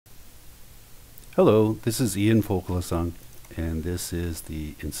Hello, this is Ian Vogelesang, and this is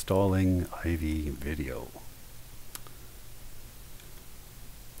the installing Ivy video.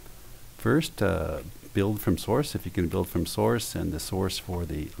 First, build from source, if you can build from source, and the source for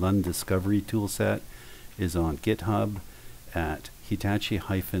the Lund Discovery toolset is on GitHub at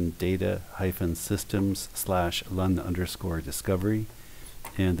hitachi-data-systems/Lund_discovery,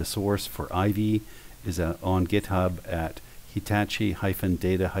 and the source for Ivy is on GitHub at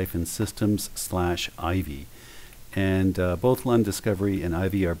hitachi-data-systems/Ivy. And both Lund Discovery and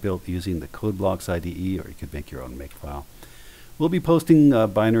Ivy are built using the CodeBlocks IDE, or you could make your own makefile. We'll be posting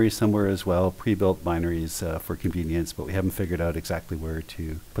binaries somewhere as well, pre-built binaries for convenience, but we haven't figured out exactly where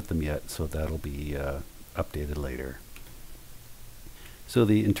to put them yet, so that'll be updated later. So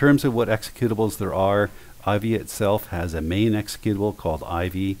in terms of what executables there are, Ivy itself has a main executable called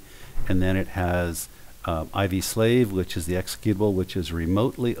Ivy, and then it has Ivy slave, which is the executable which is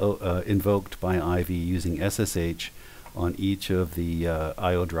remotely invoked by Ivy using SSH on each of the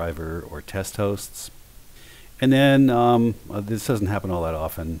IO driver or test hosts. And then this doesn't happen all that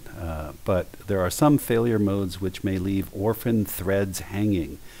often, but there are some failure modes which may leave orphan threads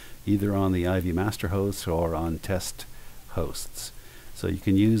hanging, either on the Ivy master host or on test hosts. So you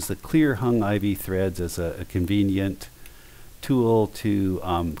can use the clear hung Ivy threads as a convenient tool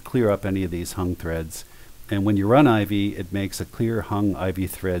to clear up any of these hung threads. And when you run Ivy, it makes a clear hung Ivy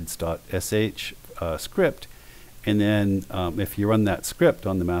threads.sh script. And then if you run that script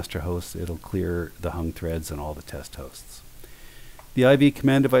on the master host, it'll clear the hung threads on all the test hosts. The Ivy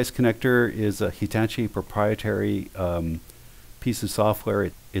command device connector is a Hitachi proprietary piece of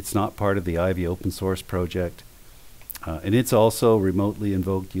software. It's not part of the Ivy open source project. And it's also remotely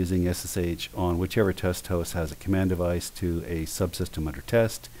invoked using SSH on whichever test host has a command device to a subsystem under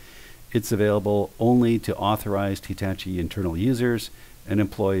test. It's available only to authorized Hitachi internal users and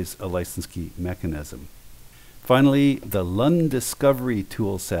employs a license key mechanism. Finally, the Lund Discovery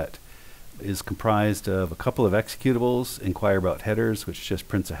toolset is comprised of a couple of executables, inquire about headers, which just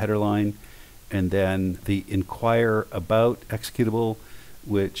prints a header line, and then the inquire about executable,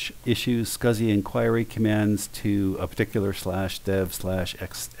 which issues SCSI inquiry commands to a particular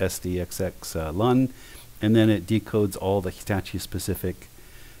 /dev/sdxx Lund, and then it decodes all the Hitachi specific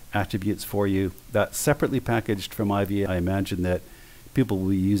attributes for you. That's separately packaged from Ivy. I imagine that people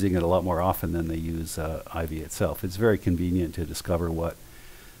will be using it a lot more often than they use Ivy itself. It's very convenient to discover what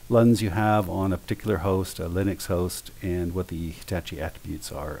Lunds you have on a particular host, a Linux host, and what the Hitachi attributes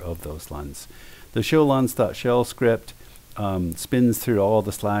are of those Lunds. The showlunds.shell script spins through all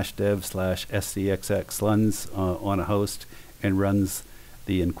the /dev/sdxx Lunds on a host and runs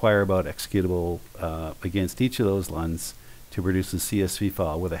the inquire about executable against each of those Lunds to produce a CSV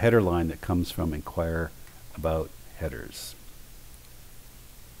file with a header line that comes from inquire about headers.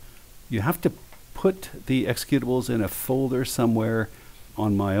 You have to put the executables in a folder somewhere.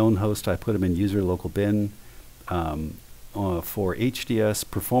 On my own host, I put them in user local bin. For HDS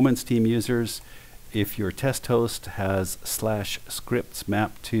performance team users, if your test host has /scripts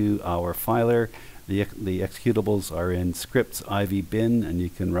mapped to our filer, the executables are in scripts Ivy bin, and you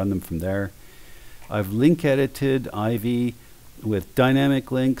can run them from there. I've link edited Ivy with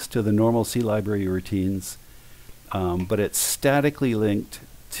dynamic links to the normal C library routines, but it's statically linked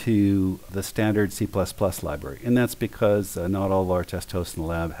to the standard C++ library. And that's because not all of our test hosts in the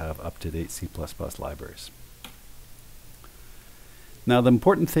lab have up-to-date C++ libraries. Now, the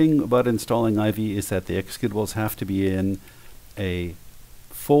important thing about installing Ivy is that the executables have to be in a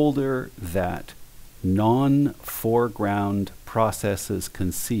folder that non-foreground processes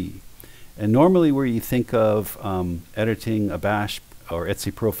can see. And normally where you think of editing a bash or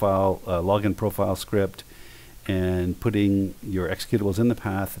etc profile, login profile script, and putting your executables in the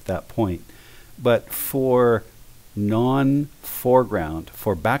path at that point. But for non-foreground,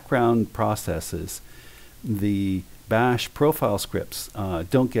 for background processes, the bash profile scripts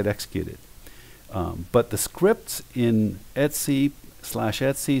don't get executed. But the scripts in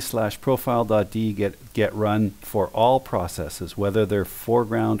etc/profile.d get run for all processes, whether they're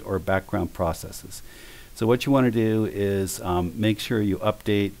foreground or background processes. So what you want to do is make sure you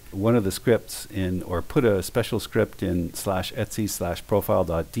update one of the scripts in, or put a special script in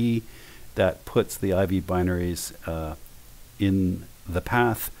 /etc/profile.d that puts the Ivy binaries in the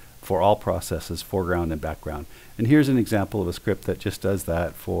path for all processes, foreground and background. And here's an example of a script that just does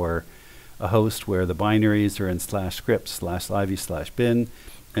that for a host where the binaries are in /scripts/Ivy/bin,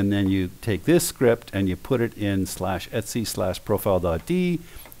 and then you take this script and you put it in /etc/profile.d,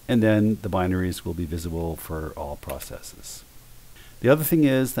 and then the binaries will be visible for all processes. The other thing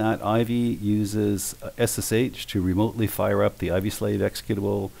is that Ivy uses SSH to remotely fire up the Ivy slave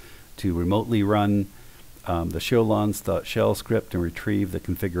executable to remotely run the showlons.shell script and retrieve the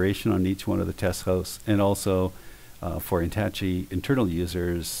configuration on each one of the test hosts, and also for Hitachi internal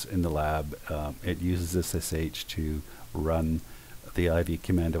users in the lab, it uses SSH to run the Ivy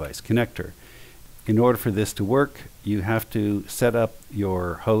command device connector. In order for this to work, you have to set up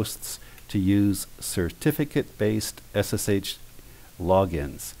your hosts to use certificate-based SSH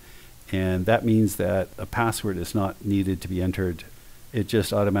logins. And that means that a password is not needed to be entered. It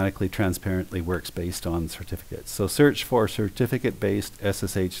just automatically, transparently works based on certificates. So search for certificate-based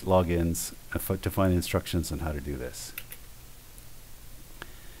SSH logins to find instructions on how to do this.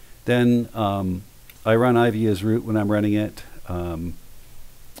 Then I run Ivy as root when I'm running it.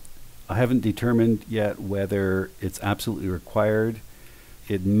 I haven't determined yet whether it's absolutely required.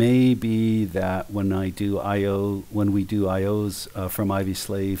 It may be that when we do IOs from Ivy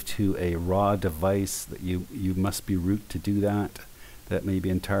Slave to a raw device, that you must be root to do that. That may be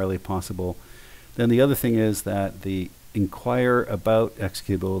entirely possible. Then the other thing is that the inquire about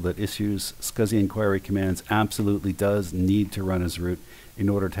executable that issues SCSI inquiry commands absolutely does need to run as root in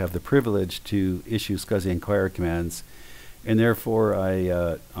order to have the privilege to issue SCSI inquiry commands. And therefore,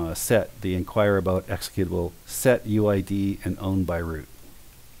 I set the inquire about executable set UID and owned by root.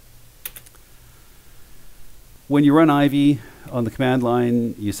 When you run Ivy on the command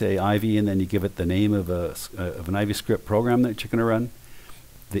line, you say Ivy and then you give it the name of an Ivy script program that you're going to run.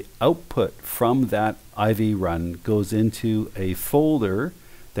 The output from that Ivy run goes into a folder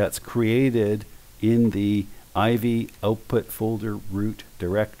that's created in the Ivy output folder root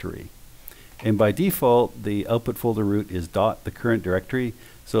directory. And by default, the output folder root is the current directory.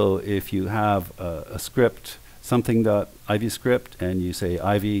 So if you have a script, something.ivy script, and you say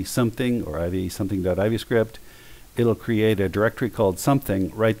ivy something or ivy something.ivy script, it'll create a directory called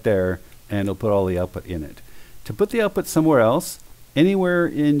something right there, and it'll put all the output in it. To put the output somewhere else, anywhere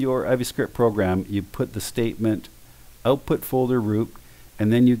in your Ivy script program, you put the statement output folder root,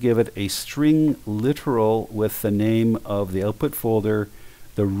 and then you give it a string literal with the name of the output folder,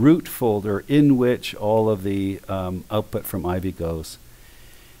 the root folder in which all of the output from Ivy goes.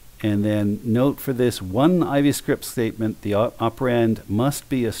 And then note for this one Ivy script statement, the operand must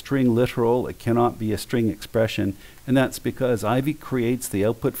be a string literal. It cannot be a string expression. And that's because Ivy creates the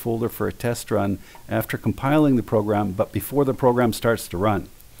output folder for a test run after compiling the program, but before the program starts to run.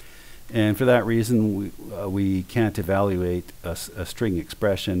 And for that reason, we can't evaluate a string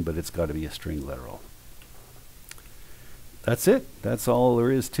expression, but it's got to be a string literal. That's it. That's all there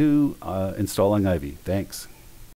is to installing Ivy. Thanks.